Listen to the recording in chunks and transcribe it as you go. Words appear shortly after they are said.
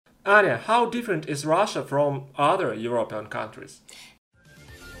Anya, how different is Russia from other European countries?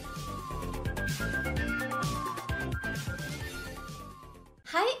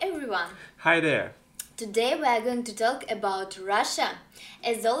 Hi everyone! Hi there. Today we are going to talk about Russia.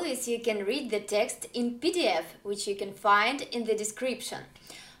 As always, you can read the text in PDF, which you can find in the description.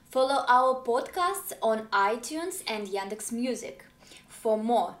 Follow our podcasts on iTunes and Yandex Music. For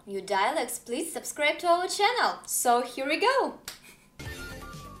more new dialects, please subscribe to our channel. So here we go!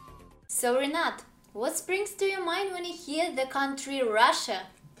 So Renat, what springs to your mind when you hear the country Russia?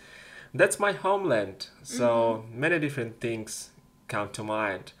 That's my homeland, so many different things come to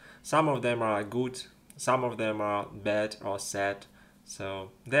mind. Some of them are good, some of them are bad or sad, so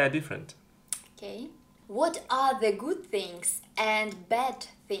they are different. Okay. What are the good things and bad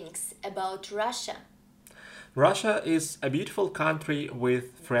things about Russia? Russia is a beautiful country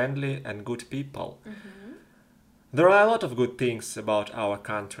with friendly and good people. There are a lot of good things about our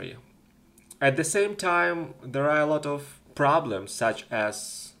country. At the same time, there are a lot of problems, such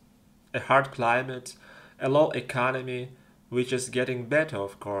as a hard climate, a low economy, which is getting better,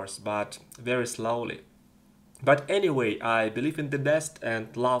 of course, but very slowly. But anyway, I believe in the best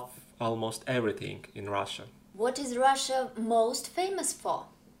and love almost everything in Russia. What is Russia most famous for?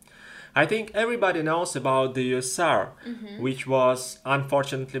 I think everybody knows about the USSR, which was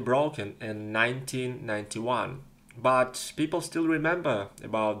unfortunately broken in 1991. But people still remember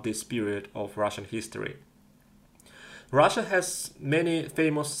about this period of Russian history. Russia has many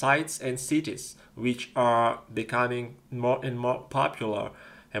famous sites and cities which are becoming more and more popular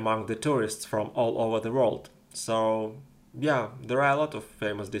among the tourists from all over the world. So, yeah, there are a lot of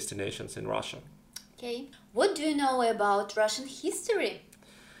famous destinations in Russia. Okay. What do you know about Russian history?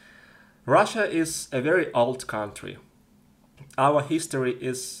 Russia is a very old country. Our history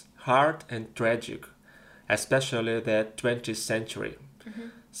is hard and tragic, especially the 20th century.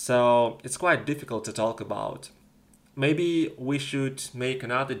 So, it's quite difficult to talk about. Maybe we should make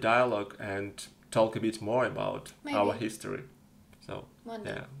another dialogue and talk a bit more about our Maybe. history. So, One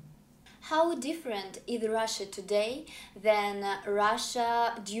day. yeah. How different is Russia today than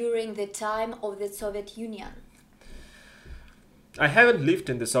Russia during the time of the Soviet Union? I haven't lived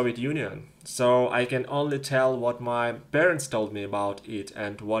in the Soviet Union, so I can only tell what my parents told me about it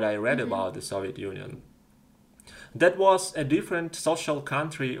and what I read about the Soviet Union. That was a different social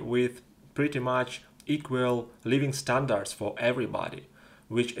country with pretty much equal living standards for everybody,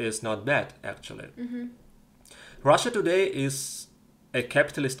 which is not bad actually. Russia today is a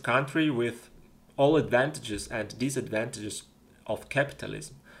capitalist country with all advantages and disadvantages of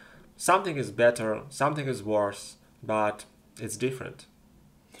capitalism. Something is better, something is worse, but it's different.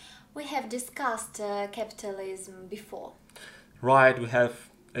 We have discussed capitalism before. Right, we have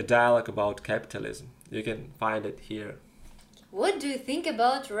a dialogue about capitalism. You can find it here. What do you think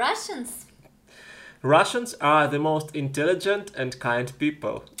about Russians? Russians are the most intelligent and kind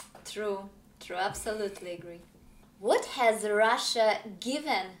people. True, absolutely agree. What has Russia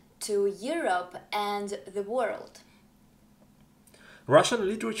given to Europe and the world? Russian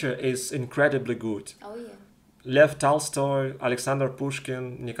literature is incredibly good. Oh, yeah. Lev Tolstoy, Alexander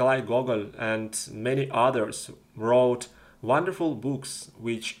Pushkin, Nikolai Gogol, and many others wrote wonderful books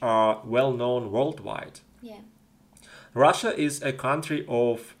which are well known worldwide. Yeah. Russia is a country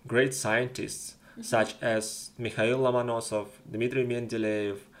of great scientists such as Mikhail Lomonosov, Dmitry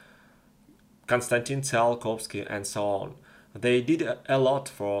Mendeleev, Konstantin Tsiolkovsky, and so on. They did a lot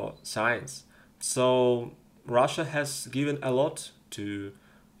for science. So Russia has given a lot to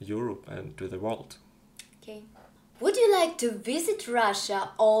Europe and to the world. Okay. Would you like to visit Russia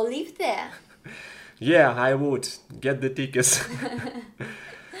or live there? Yeah, I would. Get the tickets.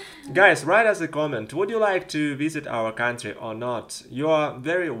 Guys, write us a comment. Would you like to visit our country or not? You are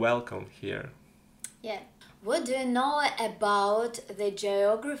very welcome here. Yeah. What do you know about the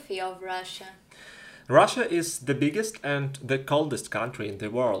geography of Russia? Russia is the biggest and the coldest country in the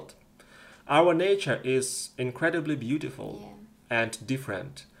world. Our nature is incredibly beautiful Yeah. and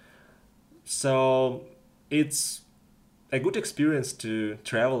different. So it's a good experience to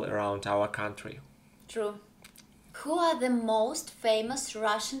travel around our country. True. Who are the most famous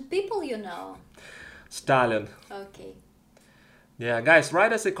Russian people you know? Stalin. Okay. Yeah, guys,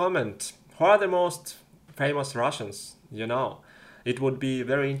 write us a comment. Who are the most famous Russians you know? It would be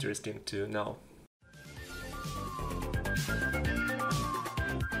very interesting to know.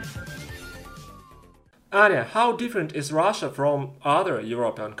 Anya, how different is Russia from other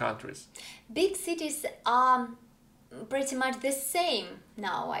European countries? Big cities are pretty much the same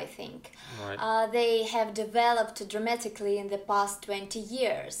now, I think. Right. They have developed dramatically in the past 20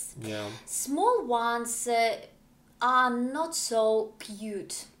 years. Yeah. Small ones are not so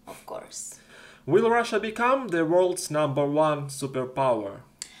cute of course. Will Russia become the world's #1 superpower?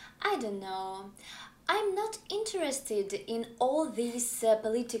 I don't know. I'm not interested in all these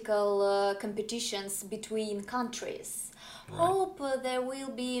political competitions between countries. Right. Hope there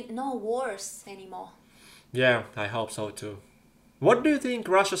will be no wars anymore. Yeah, I hope so too. What do you think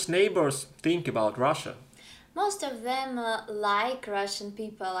Russia's neighbors think about Russia? Most of them like Russian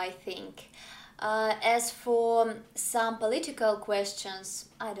people, I think. As for some political questions,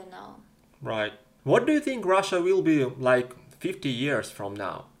 I don't know. Right. What do you think Russia will be like 50 years from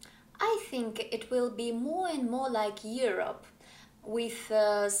now? I think it will be more and more like Europe, with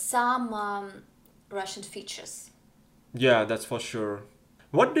some Russian features. Yeah, that's for sure.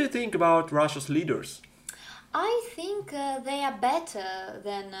 What do you think about Russia's leaders? I think they are better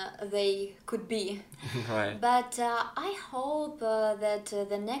than they could be. Right. But I hope that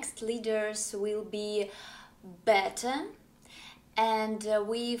the next leaders will be better, and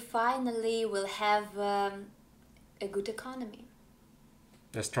we finally will have a good economy.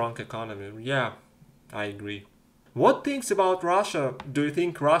 A strong economy. Yeah, I agree. What things about Russia do you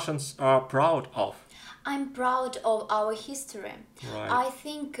think Russians are proud of? I'm proud of our history. Right. I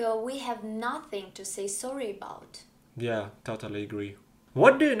think we have nothing to say sorry about. Yeah, totally agree.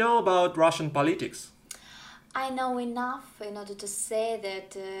 What do you know about Russian politics? I know enough in order to say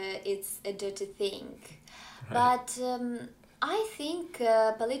that it's a dirty thing. Right. But I think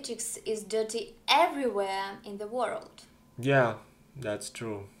politics is dirty everywhere in the world. Yeah, that's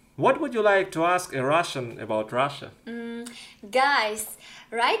true. What would you like to ask a Russian about Russia? Guys,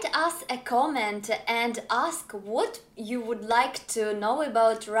 write us a comment and ask what you would like to know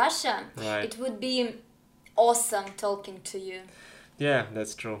about Russia. Right. It would be awesome talking to you. Yeah,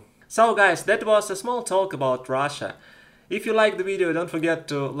 that's true. So guys, that was a small talk about Russia. If you like the video, don't forget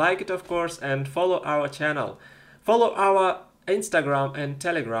to like it, of course, and follow our channel. Follow our Instagram and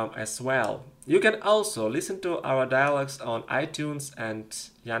Telegram as well. You can also listen to our dialogues on iTunes and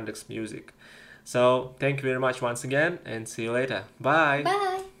Yandex Music. So, thank you very much once again and see you later. Bye!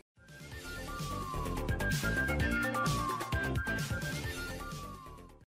 Bye!